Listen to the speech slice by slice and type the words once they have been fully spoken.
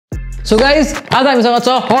So guys, आज हामीसँग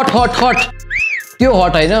छ hot त्यो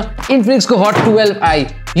hot हैन Infinix को Hot 12i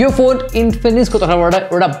यो फोन Infinix को तर्फबाट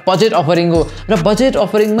एउटा बजेट अफरिङ हो र बजेट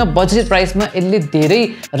अफरिङमा बजेट प्राइसमा यसले धेरै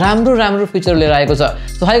राम्रो फिचर लिएर आएको छ।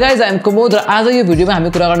 So hi guys, I am Kumod र आज यो भिडियोमा हामी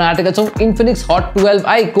कुरा गर्न आँटेका छौं Infinix Hot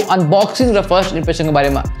 12i को अनबक्सिङ र फर्स्ट इम्प्रेसनको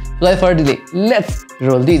बारेमा। Without further delay, let's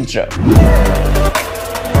roll the intro.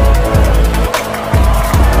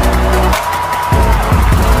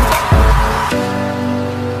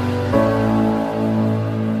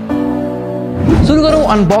 सुरु गरौँ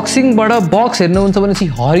अनबक्सिङबाट। बक्स हेर्नुहुन्छ भने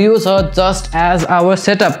चाहिँ हरियो छ जस्ट एज आवर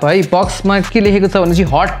सेटअप है। बक्समा के लेखेको छ भने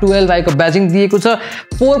चाहिँ Hot 12i को ब्याजिङ दिएको छ।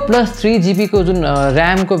 4+3GB को जुन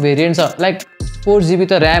र्याम को भेरिएन्ट छ, लाइक 4GB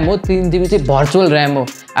त र्याम हो, 3GB चाहिँ भर्चुअल र्याम हो।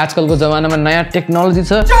 आजकलको जमानामा नयाँ टेक्नोलोजी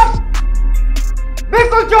छ।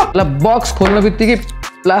 ल बक्स खोल्न बित्तिकै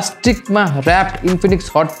प्लास्टिकमा र्याप्ड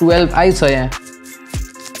Infinix Hot 12i छ यहाँ।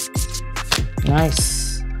 नाइस,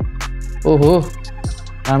 ओहो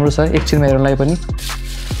राम्रो छ। एकछिनमा हेर्नलाई पनि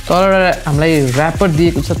तर हामीलाई र्यापर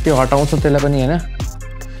दिएको छ, त्यो हटाउँछ त्यसलाई पनि हैन।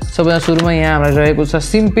 सबैभन्दा सुरुमा यहाँ हामीलाई रहेको छ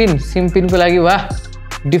सिमपिनको लागि। वाह,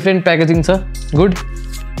 डिफ्रेन्ट प्याकेजिङ छ, गुड।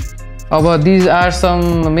 अब these are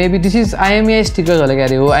some, maybe this is IMEI stickers होला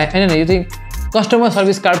क्यारे हो हैन, यो चाहिँ कस्टमर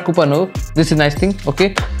सर्भिस कार्ड कुपन हो। This is nice thing. Okay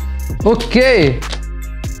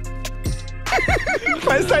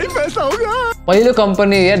पैसा ही पैसा होगा। पहिलो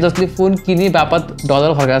कम्पनी यार जसले फोन किने बापत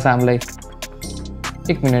डलर फर्काएको छ हामीलाई।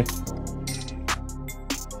 एक मिनट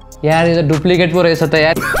यार, यो त डुप्लिकेट पो रहेछ त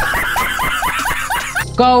यार।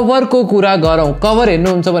 कभरको कुरा गरौँ। कभर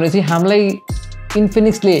हेर्नुहुन्छ भने चाहिँ हामीलाई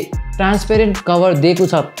इन्फिनिक्सले ट्रान्सपेरेन्ट कभर दिएको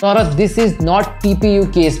छ, तर this is not TPU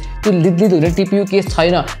case. त्यो लिद्लिद हुने TPU केस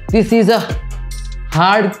छैन। This is a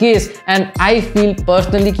hard case and I feel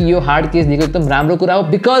personally कि यो हार्ड केस दिएको एकदम राम्रो कुरा हो,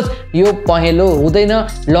 बिकज यो पहेँलो हुँदैन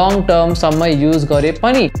लङ टर्मसम्म युज गरे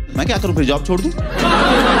पनि। मैं क्या करूं, फिर जॉब छोड़ दूं?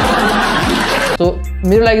 सो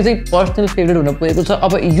मेरो लागि चाहिँ पर्सनल फेभरेट हुन पुगेको छ।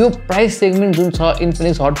 अब यो प्राइस सेगमेन्ट जुन छ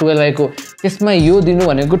Infinix Hot 12i को, त्यसमा यो दिनु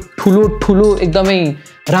भनेको ठुलो एकदमै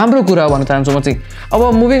राम्रो कुरा हो भन्न चाहन्छु म चाहिँ।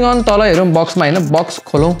 अब मुभिङ अन, तल हेरौँ बक्समा हैन, बक्स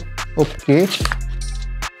खोलौँ। ओके,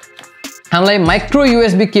 हामीलाई माइक्रो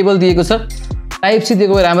USB केबल दिएको छ। टाइप सी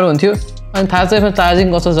दिएको भए राम्रो हुन्थ्यो। अनि थाहा छ यसमा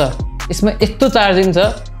चार्जिङ कस्तो छ। यसमा यस्तो चार्जिङ छ,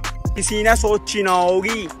 किसी ने सोची ना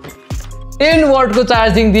होगी। 10 वाट को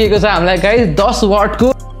चार्जिङ दिएको छ हामीलाई गाइस, 10 वाट को।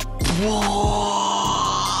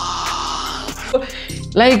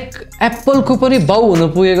 लाइक एप्पल को पनि बाउ हुन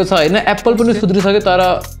पुगेको छ हैन। एप्पल पनि सुध्रिसक्यो तर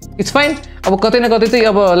इट्स फाइन। अब कतै न कतै चाहिँ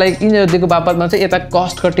अब लाइक यिनीहरू दिएको बापतमा चाहिँ यता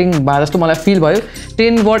कस्ट कटिङ भए जस्तो मलाई फिल भयो।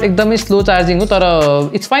 10 वाट एकदमै स्लो चार्जिङ हो तर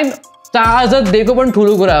इट्स फाइन। चार्जर दिएको पनि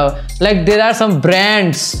ठुलो कुरा हो। Like there are some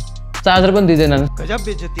brands charger पनि दिँदैनन्। गजब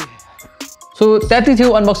बेइज्जती है। सो त्यति थियो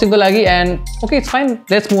अनबक्सिङको लागि and okay it's fine.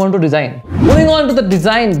 Let's move on to design. Moving on to the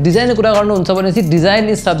डिजाइनको कुरा गर्नुहुन्छ भने चाहिँ डिजाइन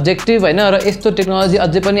इज सब्जेक्टिभ हैन, र यस्तो टेक्नोलोजी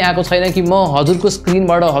अझै पनि आएको छैन कि म हजुरको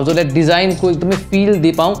स्क्रिनबाट हजुरलाई डिजाइनको एकदमै फिल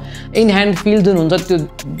दिइ पाऊँ, इन ह्यान्ड फिल जुन हुन्छ त्यो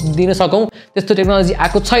दिन सकौँ। त्यस्तो टेक्नोलोजी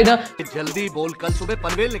आएको छैन। जल्दी बोल, कल सुबह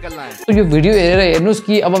पनवेल निकलना है। यो भिडियो हेरेर हेर्नुहोस्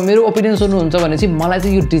कि अब मेरो ओपिनियन सुन्नुहुन्छ भने चाहिँ मलाई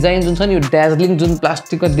चाहिँ यो डिजाइन जुन छ नि, यो ड्याजलिङ जुन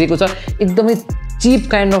प्लास्टिकमा दिएको छ, एकदमै चिप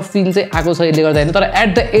काइन्ड अफ फिल चाहिँ आएको छ यसले गर्दा हैन। तर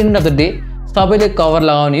at the and of the day सबैले कभर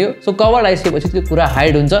लगाउने हो। सो कभर लगाइसकेपछि त्यो कुरा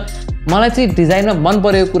हाइड हुन्छ। मलाई चाहिँ डिजाइनमा मन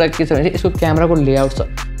परेको कुरा के छ भने चाहिँ यसको क्यामेराको लेआउट छ।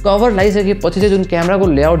 कभर लगाइसकेपछि चाहिँ जुन क्यामेराको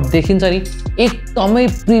लेआउट देखिन्छ नि, एकदमै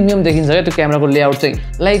प्रिमियम देखिन्छ क्या त्यो क्यामेराको लेआउट चाहिँ।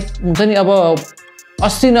 लाइक हुन्छ नि अब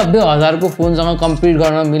 80-90 हजारको फोनसँग कम्पिट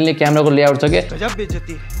गर्न मिल्ने क्यामेराको लेआउट छ क्या। गजब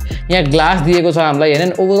बेइज्जती है। यहाँ ग्लास दिएको छ हामीलाई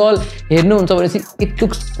हैन। ओभरअल हेर्नुहुन्छ भने चाहिँ इट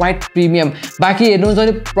लुक्स क्वाइट प्रिमियम। बाँकी हेर्नुहुन्छ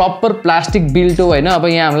भने प्रपर प्लास्टिक बिल्ट हो हैन। अब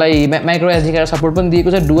यहाँ हामीलाई माइक्रो SD कार्ड सपोर्ट पनि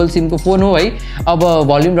दिएको छ। डुअल सिमको फोन हो है। अब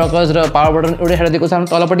भोल्युम रकर्स र पावर बटन एउटै साइड दिएको छ।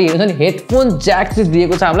 तलपट्टि हेर्नुहुन्छ नि हेडफोन ज्याक चाहिँ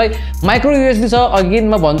दिएको छ हामीलाई। माइक्रो USB छ। अगेन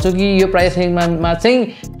म भन्छु कि यो प्राइस रेन्जमा चाहिँ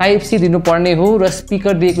टाइप सी दिनुपर्ने हो र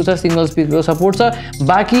स्पिकर दिएको छ, सिंगल स्पिकरको सपोर्ट छ।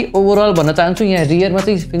 बाँकी ओभरअल भन्न चाहन्छु यहाँ रियरमा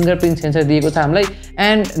चाहिँ फिङ्गरप्रिन्ट सेन्सर दिएको छ हामीलाई।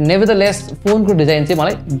 एन्ड नेभरदलेस फोनको डिजाइन चाहिँ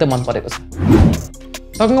मलाई एकदम मन परेको छ।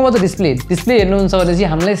 टकिङ अबाउट द डिस्प्ले हेर्नुहुन्छ भने चाहिँ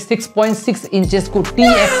हामीलाई 6.6 इन्चेसको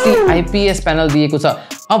TFT IPS प्यानल दिएको छ।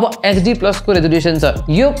 अब HD+ को रेजोल्युसन छ।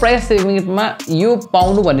 यो प्राइस सेगमेन्टमा यो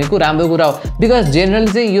पाउनु भनेको राम्रो कुरा हो, बिकज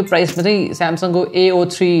जेनरली चाहिँ यो प्राइसमा चाहिँ स्यामसङको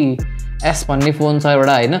A03s भन्ने फोन छ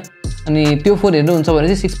एउटा हैन। अनि त्यो फोन हेर्नुहुन्छ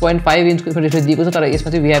भने चाहिँ 6.5 इन्चको डिस्प्ले दिएको छ, तर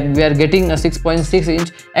यसमा चाहिँ we are getting 6.6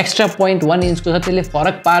 inch extra 0.1 इन्चको छ। त्यसले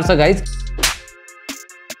फरक पार्छ गाइज।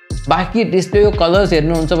 बाँकी डिस्प्लेको कलर्स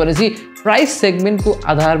हेर्नुहुन्छ भनेपछि प्राइस सेगमेन्टको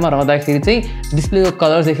आधारमा रहँदाखेरि चाहिँ डिस्प्लेको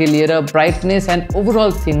कलर्सदेखि लिएर ब्राइटनेस एन्ड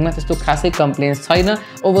ओभरअल थिङमा त्यस्तो खासै कम्प्लेन्स छैन।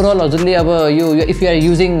 ओभरअल हजुरले अब यो इफ यु आर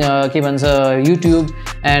युजिङ के भन्छ युट्युब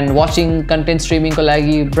एन्ड वाचिङ कन्टेन्ट स्ट्रिमिङको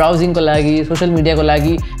लागि, ब्राउजिङको लागि, सोसियल मिडियाको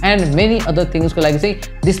लागि एन्ड मेनी अदर थिङ्सको लागि चाहिँ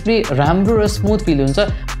डिस्प्ले राम्रो र स्मुथ फिल हुन्छ।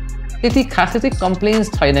 त्यति खासै चाहिँ कम्प्लेन्स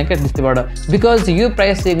छैन क्या डिस्प्लेबाट, बिकज यो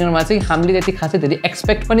प्राइस सेगमेन्टमा चाहिँ हामीले त्यति खासै धेरै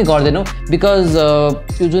एक्सपेक्ट पनि गर्दैनौँ। बिकज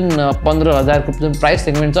यो जुन 15,000को जुन प्राइस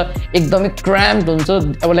सेगमेन्ट छ एकदमै क्राम्ड हुन्छ।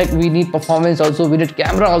 अब like we need performance also, we need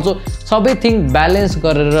camera also, सबै थिङ ब्यालेन्स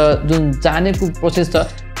गरेर जुन जानेको प्रोसेस छ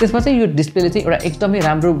त्यसमा चाहिँ यो डिस्प्लेले चाहिँ एउटा एकदमै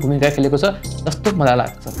राम्रो भूमिका खेलेको छ जस्तो मलाई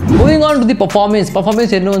लाग्छ। Moving on to the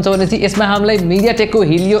performance हेर्नुहुन्छ भने चाहिँ यसमा हामीलाई मिडियाटेकको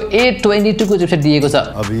हिलियो 822 को चिपसेट दिएको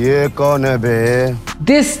छ। अब ये कौन है बे?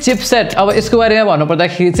 दिस चिपसेट, अब यसको बारेमा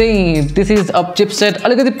भन्नुपर्दाखेरि चाहिँ दिस इज अ चिपसेट,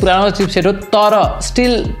 अलिकति पुरानो चिपसेट हो तर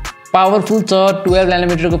स्टिल पावरफुल छ। 12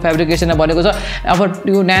 नैनोमिटरको फेब्रिकेसनमा बनेको छ। अब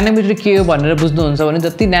यो नैनोमिटर के हो भनेर बुझ्नुहुन्छ भने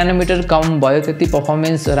जति नैनोमिटर कम भयो त्यति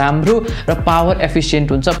पर्फर्मेन्स राम्रो र पावर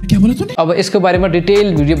एफिसिएन्ट हुन्छ। अब यसको बारेमा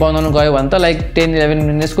डिटेल भिडियो बनाउन गयो भने त लाइक 10-11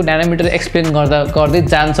 मिनट्सको नैनोमिटर एक्सप्लेन गर्दै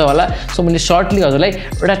जान्छ होला। सो मैले सर्टली हजुरलाई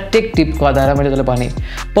एउटा टेक टिपको आधारमा मैले त्यसलाई भने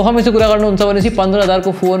पर्फर्मेन्सको कुरा गर्नुहुन्छ भने चाहिँ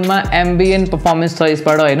 15,000को फोनमा एम्बियन्ट पर्फर्मेन्स छ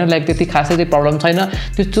यसबाट होइन, लाइक त्यति खासै चाहिँ प्रब्लम छैन।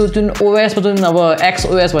 त्यस्तो जुन ओएसमा जुन अब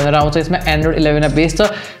XOS भनेर आउँछ यसमा एन्ड्रोइड 11 बेस छ,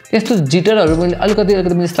 यस्तो जिटरहरू मैले अलिकति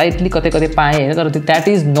मैले स्लाइटली कतै पाएँ होइन, तर that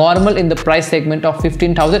is normal in the price segment of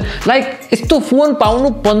 15,000। Like यस्तो फोन पाउनु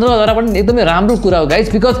 15,000 पनि एकदमै राम्रो कुरा हो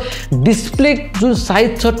गाइज, बिकज डिस्प्ले जुन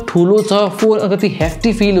साइज छ ठुलो छ, फोन अलिकति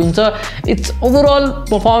हेफ्टी फिल हुन्छ। इट्स ओभरअल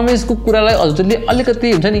पर्फर्मेन्सको कुरालाई हजुरले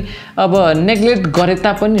अलिकति हुन्छ नि अब नेग्लेक्ट गरे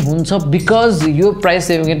तापनि हुन्छ, बिकज यो प्राइस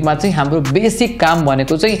सेगमेन्टमा चाहिँ हाम्रो बेसिक काम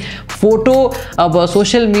भनेको चाहिँ फोटो, अब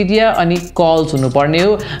सोसियल मिडिया अनि कल्स हुनुपर्ने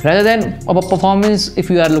हो, रादर देन अब performance.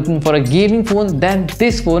 If you are looking for a gaming phone, then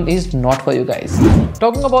this phone is not for you guys.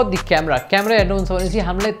 Talking about the camera हेर्नुहुन्छ भने चाहिँ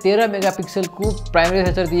हामीलाई 13 मेगापिक्सलको प्राइमरी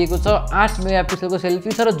सेन्सर दिएको छ, 8 मेगापिक्सलको सेल्फी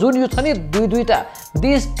छ र जुन यो छ नि दुईटा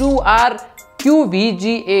these two are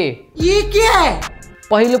QVGA। ये क्या है?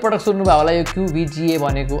 पहिलो पटक सुन्नुभयो होला यो QVGA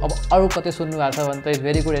भनेको, अब अरू कतै सुन्नुभएको छ भने त इट्स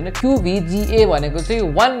भेरी गुड होइन। QVGA भनेको चाहिँ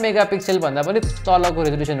 1 मेगापिक्सल भन्दा पनि तलको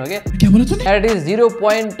रेजोल्युसन हो क्या, it is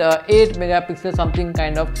 0.8 megapixel something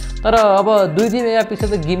kind of. तर अब 2-3 मेगापिक्सल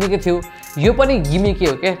त गिमिकै थियो, यो पनि गिमिकै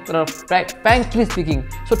हो क्या, तर फ्र्याङ्कली स्पिकिङ।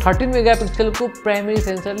 सो 13 मेगापिक्सलको प्राइमरी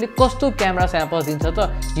सेन्सरले कस्तो क्यामेरा स्याम्पल्स दिन्छ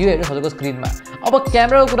त यो हेर्नु हजुरको स्क्रिनमा। अब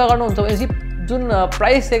क्यामेराको कुरा गर्नुहुन्छ भनेपछि जुन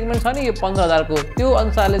प्राइस सेगमेन्ट छ नि यो 15,000को, त्यो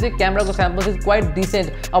अनुसारले चाहिँ क्यामेराको स्याम्पल्स इज क्वाइट डिसेन्ट।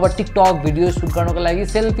 अब टिकटक भिडियो सुट गर्नको लागि,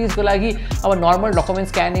 सेल्फिजको लागि, अब नर्मल डकुमेन्ट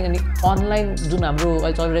स्क्यानिङ अनि अनलाइन जुन हाम्रो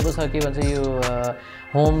अहिले चलिरहेको छ के भन्छ यो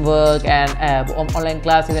homework and online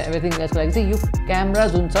class and everything, यसको लागि चाहिँ यो क्यामेरा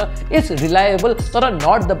जुन छ इट्स रिलायबल तर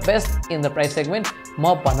not the best in the price segment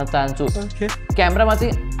म भन्न चाहन्छु। क्यामेरामा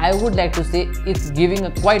चाहिँ I would like to say it's giving a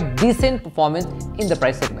quite decent performance in the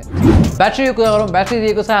price segment. ब्याट्रीको कुरा गरौँ, ब्याट्री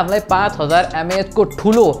दिएको छ हामीलाई 5000 mAh को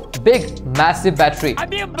ठुलो बिग म्यासिभ ब्याट्री।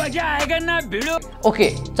 ओके,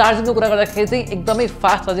 चार्जिङको कुरा गर्दाखेरि चाहिँ एकदमै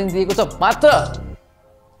फास्ट चार्जिङ दिएको छ, मात्र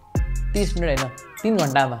 30 मिनट होइन 3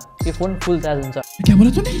 घन्टामा यो फोन फुल चार्ज हुन्छ।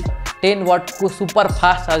 10 वाटको सुपर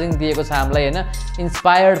फास्ट चार्जिङ दिएको छ हामीलाई होइन,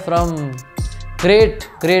 inspired from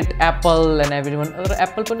great Apple and every one. तर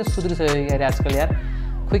एप्पल पनि सुध्रिसक्यो यार आजकल यार,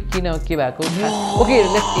 खोइ किन के भएको। ओके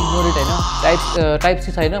लेट्स इग्नोर इट होइन। टाइप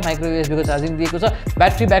सी छैन, माइक्रो युएसबीको चार्जिङ दिएको छ।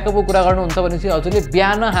 ब्याट्री ब्याकअपको कुरा गर्नुहुन्छ भने चाहिँ हजुरले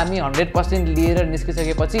बिहान हामी 100% लिएर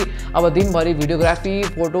निस्किसकेपछि अब दिनभरि भिडियोग्राफी,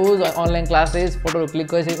 फोटोज, अनलाइन क्लासेस, फोटोहरू क्लिक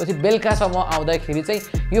गरिसकेपछि बेलुकासम्म आउँदाखेरि चाहिँ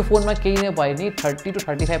यो फोनमा केही नै भयो नि 30 to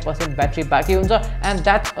 35% ब्याट्री बाँकी हुन्छ, and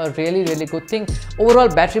that's a really good thing. Overall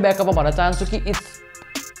battery ब्याकअपमा भन्न चाहन्छु कि इट्स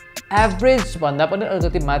एभरेज भन्दा पनि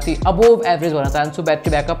अलिकति माथि, अबोभ एभरेज भन्न चाहन्छु ब्याट्री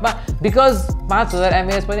ब्याकअपमा, बिकज 5000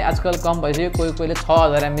 mAh पनि आजकल कम भइसक्यो, कोहीले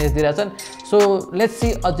 6000 mAh दिइरहेछन्। सो लेट्स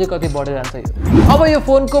सी अझै कति बढेर जान्छ यो। अब यो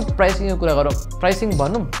फोनको प्राइसिङको कुरा गरौँ, प्राइसिङ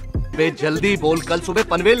भनौँ बे जल्दी बोल, कल सुबह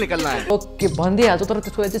पनवेल निकलना है। ओके भनिदिइहाल्छु, तर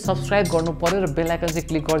त्यसको लागि चाहिँ सब्सक्राइब गर्नु पर्यो र बेल आइकन चाहिँ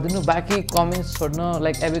क्लिक गरिदिनु। बाँकी कमेन्ट्स छोड्न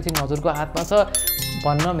लाइक एभ्रिथिङ हजुरको हातमा छ,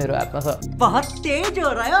 भन्न मेरो हातमा छ। बहुत तेज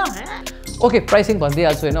हो रहा है। ओके प्राइसिङ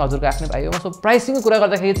भनिदिइहाल्छु होइन, हजुरको आफ्नै भाइ हो। सो प्राइसिङको कुरा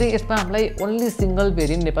गर्दाखेरि चाहिँ यसमा हामीलाई only single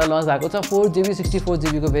variant Nepal lunch भएको छ, 4GB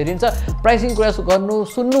 64GB को भेरिएन्ट छ। प्राइसिङ कुरा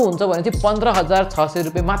सुन्नुहुन्छ भने चाहिँ 15,600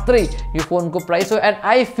 रुपियाँ मात्रै यो फोनको प्राइस हो। एन्ड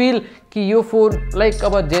आई फिल कि यो फोन लाइक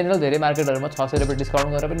अब जेनरल धेरै मार्केटहरूमा 600 रुपियाँ डिस्काउन्ट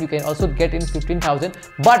गरेर पनि you can also get in 15,000,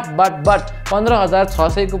 but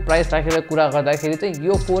 15,600 को प्राइस राखेर कुरा गर्दाखेरि चाहिँ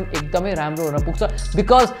यो फोन एकदमै राम्रो हुन पुग्छ,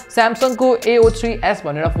 बिकज स्यामसङको A03s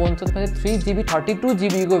भनेर फोन छ, त्यसमा 3GB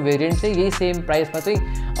 32GB को भेरिएन्ट चाहिँ यही सेम प्राइसमा चाहिँ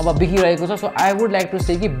अब बिकिरहेको छ। So I would like to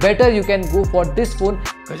say कि better you can go for this phone.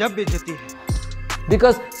 गजब बेइज्जती है।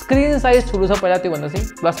 बिकज स्क्रिन साइज ठुलो छ पहिला त्यो भन्दा चाहिँ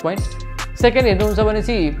प्लस पोइन्ट। सेकेन्ड हेर्नुहुन्छ भने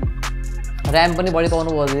चाहिँ ऱ्याम पनि बढी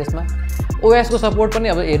पाउनुभयो यसमा। ओएसको सपोर्ट पनि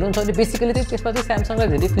अब हेर्नुहुन्छ भने बेसिकली चाहिँ त्यसमा चाहिँ स्यामसङले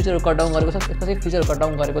धेरै फिचर कट डाउन गरेको छ, त्यसमा चाहिँ फिचर कट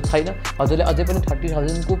डाउन गरेको छैन। हजुरले अझै पनि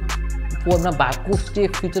 30,000 को फोनमा भएको त्यो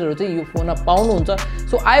फिचरहरू चाहिँ यो फोनमा पाउनुहुन्छ।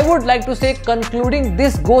 So I would like to say concluding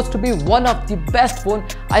this goes to be one of the best phone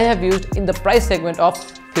I have used in the price segment of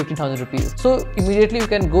 15,000 rupees. So immediately you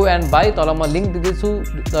can go and by, तल म link दिँदैछु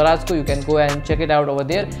दराजको, you can go and check it out over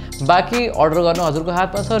there. बाँकी order गर्नु हजुरको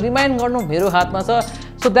हातमा छ, remind गर्नु मेरो हातमा छ।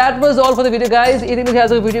 So that was all for the video guys. यदि मैले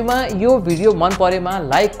आजको भिडियोमा यो भिडियो मन परेमा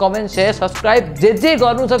लाइक, कमेन्ट, सेयर, सब्सक्राइब जे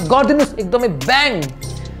गर्नु छ गरिदिनुहोस्, एकदमै ब्याङ।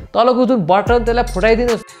 तलको जुन बटन त्यसलाई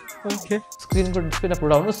फुटाइदिनुहोस्, स्क्रिनको डिस्प्लेलाई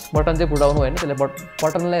फुटाउनुहोस्, बटन चाहिँ फुटाउनु होइन, त्यसलाई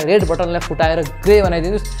बटनलाई रेड बटनलाई फुटाएर ग्रे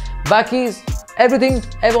बनाइदिनुहोस्। बाँकी everything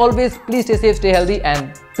as always please stay safe, stay healthy and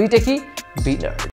be टेकी, बी लर्न।